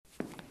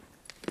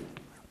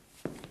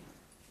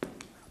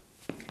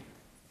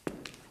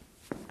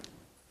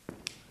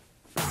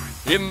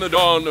in the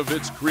dawn of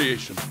its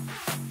creation.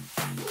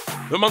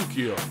 The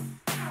Monkey-O.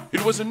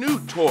 It was a new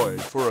toy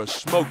for a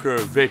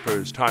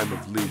smoker-vapor's time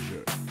of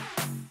leisure.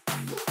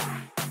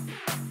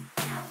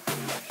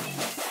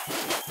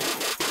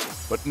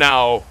 But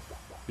now,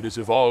 it has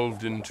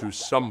evolved into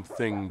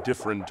something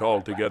different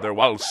altogether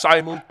while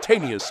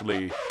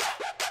simultaneously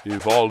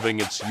evolving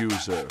its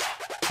user.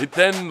 It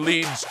then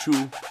leads to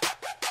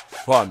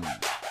fun.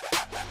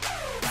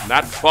 And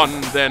that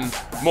fun then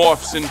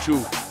morphs into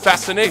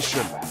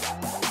fascination.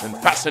 And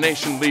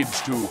fascination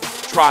leads to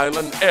trial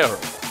and error.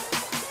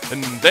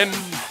 And then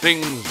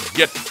things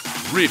get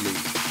really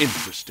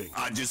interesting.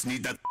 I just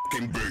need that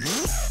fucking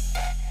bass.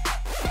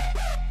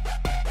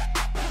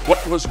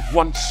 What was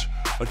once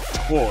a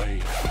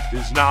toy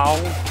is now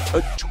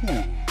a tool.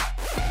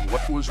 And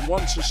what was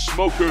once a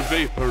smoker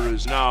vapor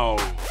is now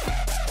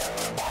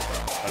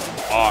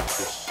an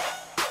artist.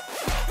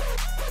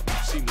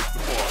 You've seen this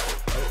before.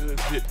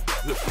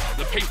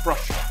 The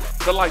paintbrush,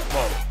 the light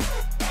bulb,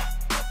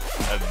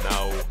 and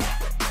now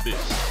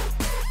this.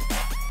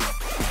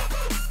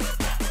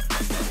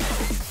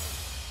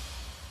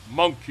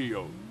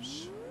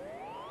 Monkey-O's.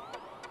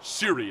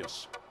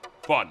 Serious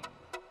fun.